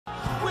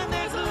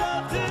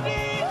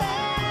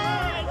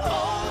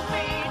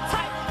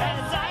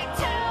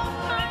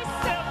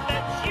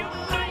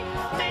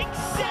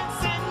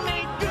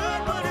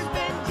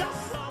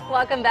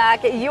Welcome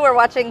back. You are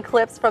watching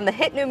clips from the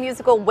hit new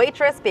musical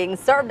Waitress being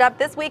served up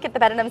this week at the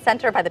Benham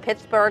Center by the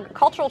Pittsburgh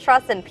Cultural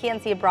Trust and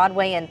PNC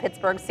Broadway and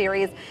Pittsburgh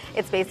series.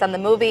 It's based on the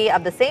movie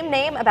of the same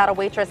name about a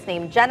waitress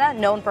named Jenna,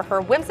 known for her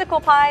whimsical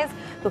pies,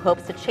 who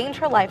hopes to change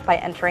her life by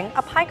entering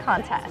a pie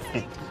contest.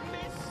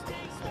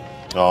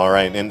 All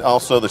right, and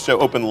also the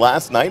show opened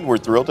last night. We're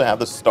thrilled to have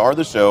the star of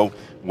the show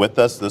with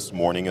us this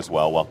morning as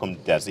well. Welcome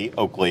Desi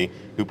Oakley,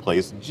 who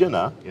plays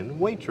Jenna in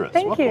Waitress.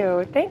 Thank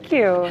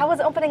you. How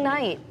was opening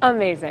night?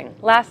 Amazing.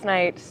 Last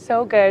night,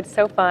 so good,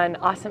 so fun,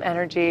 awesome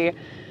energy.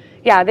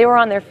 Yeah, they were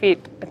on their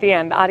feet at the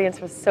end. The audience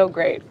was so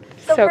great.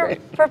 So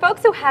great. For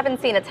folks who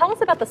haven't seen it, tell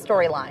us about the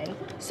storyline.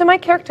 So my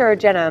character,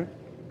 Jenna,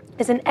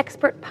 is an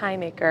expert pie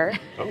maker.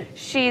 Oh.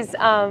 She's,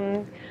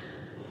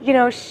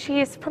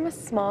 she's from a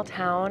small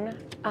town,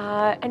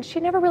 and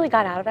she never really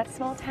got out of that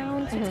small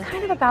town. So it's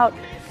kind of about,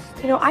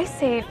 I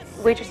say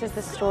Waitress is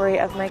the story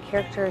of my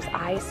character's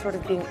eyes sort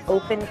of being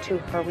open to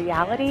her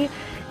reality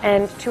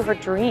and to her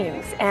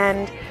dreams.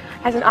 And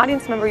as an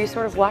audience member, you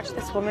sort of watch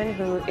this woman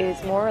who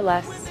is more or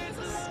less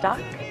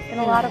stuck in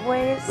a lot of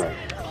ways,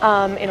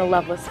 in a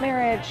loveless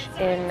marriage,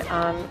 in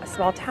a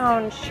small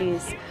town.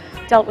 She's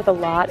dealt with a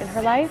lot in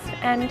her life,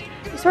 and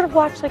you sort of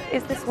watch, like,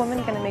 is this woman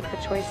going to make the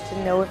choice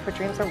to know if her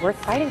dreams are worth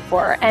fighting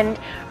for? And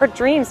her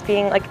dreams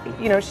being, like,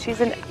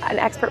 she's an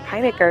expert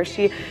pie maker.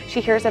 She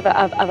hears of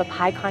a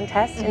pie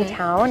contest in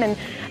town, and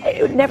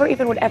it never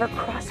even would ever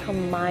cross her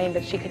mind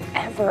that she could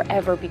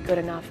ever be good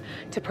enough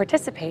to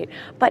participate.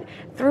 But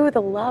through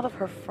the love of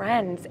her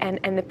friends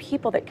and the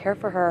people that care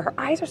for her, her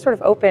eyes are sort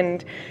of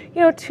opened,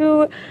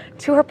 to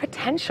her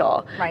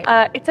potential.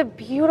 Right. It's a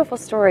beautiful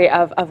story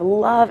of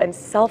love and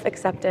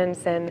self-acceptance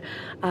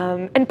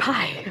and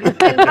pie.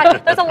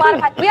 There's a lot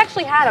of pie. We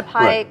actually had a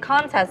pie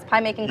contest, pie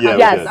making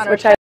contest on our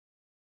show.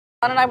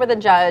 John and I were the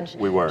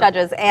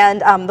judges,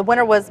 and the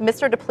winner was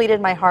Mr. Depleted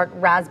My Heart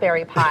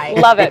Raspberry Pie.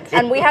 Love it.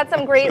 And we had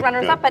some great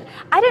runners-up, but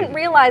I didn't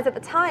realize at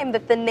the time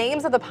that the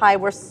names of the pie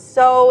were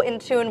so in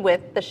tune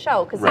with the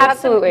show, because you have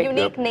some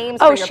unique names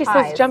for your pies. Oh, she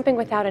says Jumping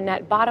Without a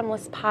Net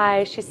Bottomless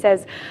Pie. She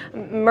says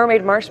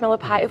Mermaid Marshmallow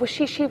Pie.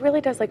 She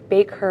really does, like,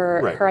 bake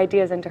her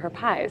ideas into her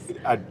pies.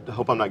 I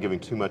hope I'm not giving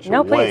too much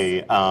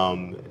away.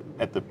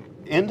 At the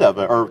end of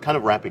it, or kind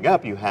of wrapping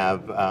up, you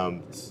have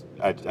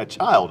a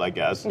child, I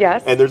guess.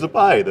 Yes. And there's a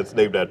pie that's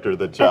named after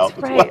the child.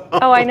 That's right. As well.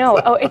 Oh, I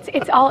know. Oh,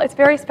 it's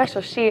very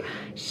special. She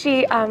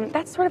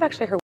that's sort of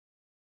actually her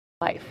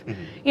life.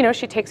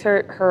 She takes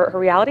her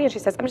reality and she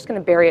says, I'm just going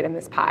to bury it in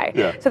this pie.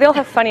 Yeah. So they all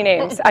have funny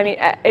names. I mean,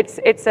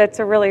 it's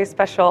a really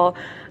special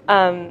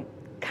kind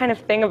of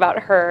thing about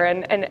her,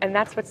 and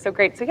that's what's so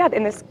great. So yeah,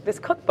 in this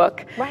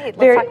cookbook. Right.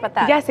 Let's talk about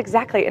that. Yes,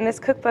 exactly. In this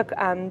cookbook.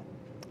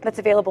 That's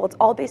available. It's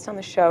all based on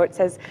the show. It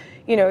says,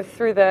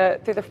 through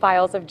the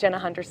files of Jenna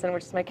Hunterson,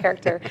 which is my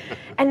character,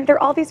 and there are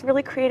all these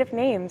really creative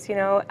names.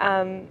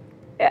 One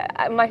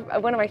of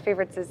my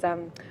favorites is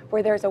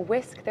Where There's a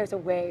Whisk, There's a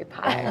Way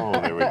Pie. Oh,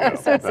 there we go.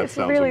 So it's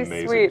really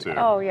sweet. Too.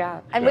 Oh yeah.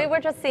 And we were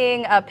just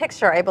seeing a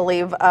picture, I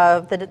believe,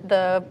 of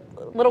the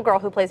little girl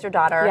who plays your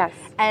daughter. Yes.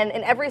 And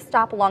in every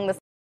stop along the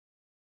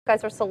you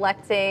guys are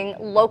selecting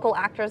local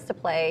actors to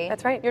play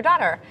your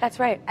daughter. That's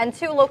right. And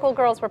 2 local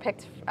girls were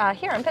picked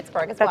here in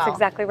Pittsburgh as well. That's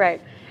exactly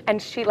right.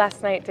 And she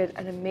last night did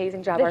an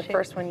amazing job. Our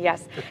first one,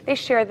 yes. They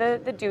share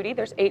the duty.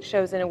 There's 8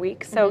 shows in a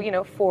week,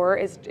 so 4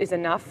 is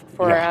enough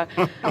for a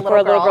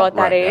little girl at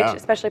that age,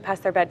 especially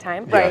past their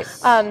bedtime.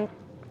 Yes. Right.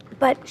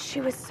 But she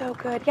was so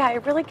good. Yeah,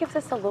 it really gives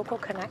us a local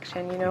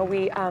connection.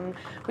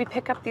 We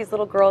pick up these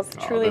little girls.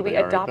 Truly, we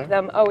adopt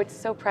them. Oh, it's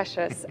so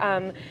precious.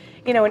 And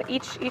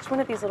each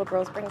one of these little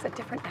girls brings a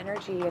different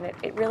energy, and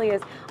it really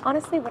is.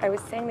 Honestly, what I was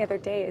saying the other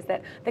day is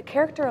that the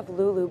character of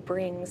Lulu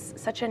brings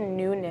such a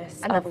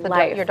newness of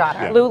life. Your daughter.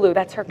 Yeah. Lulu,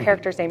 that's her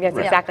character's name. Yes,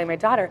 exactly, my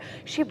daughter.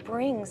 She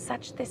brings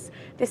such this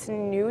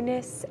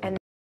newness and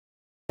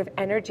of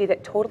energy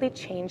that totally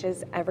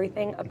changes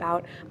everything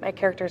about my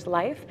character's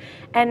life.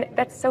 And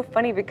that's so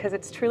funny because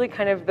it's truly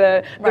kind of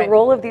the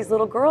role of these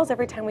little girls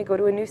every time we go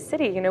to a new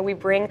city. We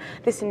bring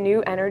this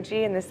new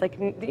energy and this,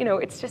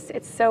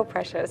 it's so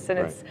precious,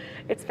 and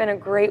it's been a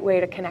great way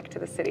to connect to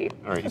the city.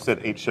 All right, you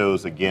said 8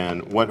 shows again.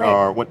 What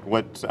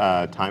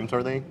times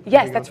are they?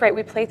 Yes, that's right.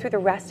 We play through the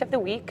rest of the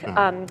week.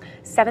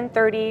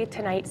 7:30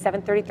 tonight,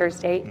 7:30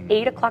 Thursday,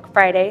 8 o'clock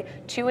Friday,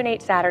 2 and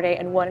 8 Saturday,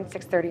 and 1 and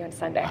 6:30 on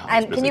Sunday. Wow,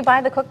 and can you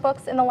buy the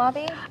cookbooks in the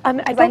lobby? I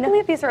don't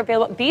believe these are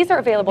available. These are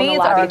available in the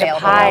lobby. The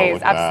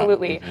pies,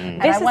 absolutely.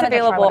 This is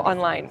available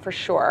online for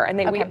sure,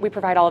 and we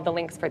provide all of the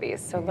links for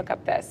these. So look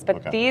up this.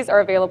 But these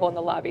are available in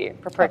the lobby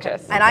for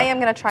purchase. And I am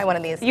going to try one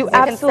of these. You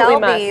absolutely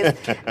can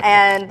sell these.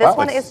 And this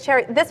one is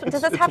cherry. Does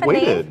this have a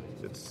name?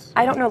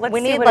 I don't know. Let's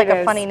see what it is. We need like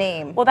a funny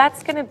name. Well,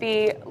 that's going to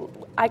be.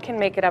 I can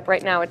make it up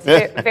right now. It's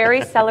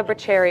very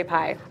celebratory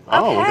pie.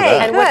 Oh, okay,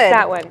 and what's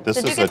that one? This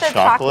is a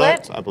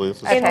chocolate. I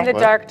believe this is in the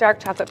dark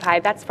chocolate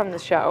pie. That's from the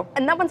show.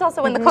 And that one's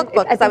also in the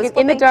cookbook. I was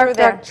in the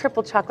dark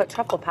triple chocolate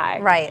truffle pie.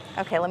 Right.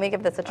 Okay. Let me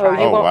give this a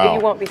try.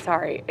 You won't be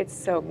sorry. It's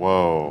so.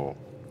 Whoa.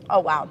 Oh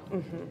wow.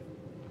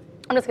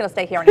 I'm just going to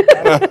stay here and eat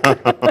this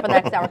for the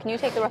next hour. Can you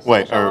take the rest of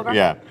the show over?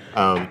 Yeah.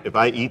 If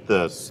I eat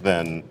this,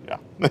 then yeah.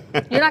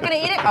 You're not going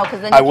to eat it? Oh,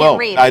 because then you I will. can't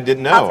read. I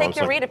didn't know. I'll take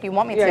your read if you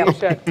want me to. Yeah, you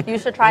should. You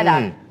should try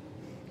that.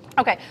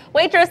 Okay,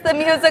 Waitress, the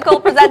musical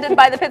presented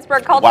by the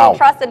Pittsburgh Cultural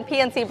Trust and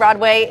PNC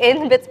Broadway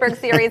in Pittsburgh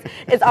series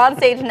is on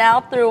stage now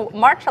through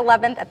March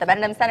 11th at the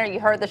Benham Center. You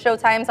heard the show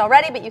times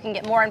already, but you can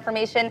get more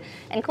information,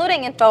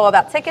 including info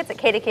about tickets at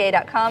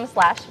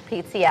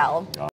kdka.com/PTL.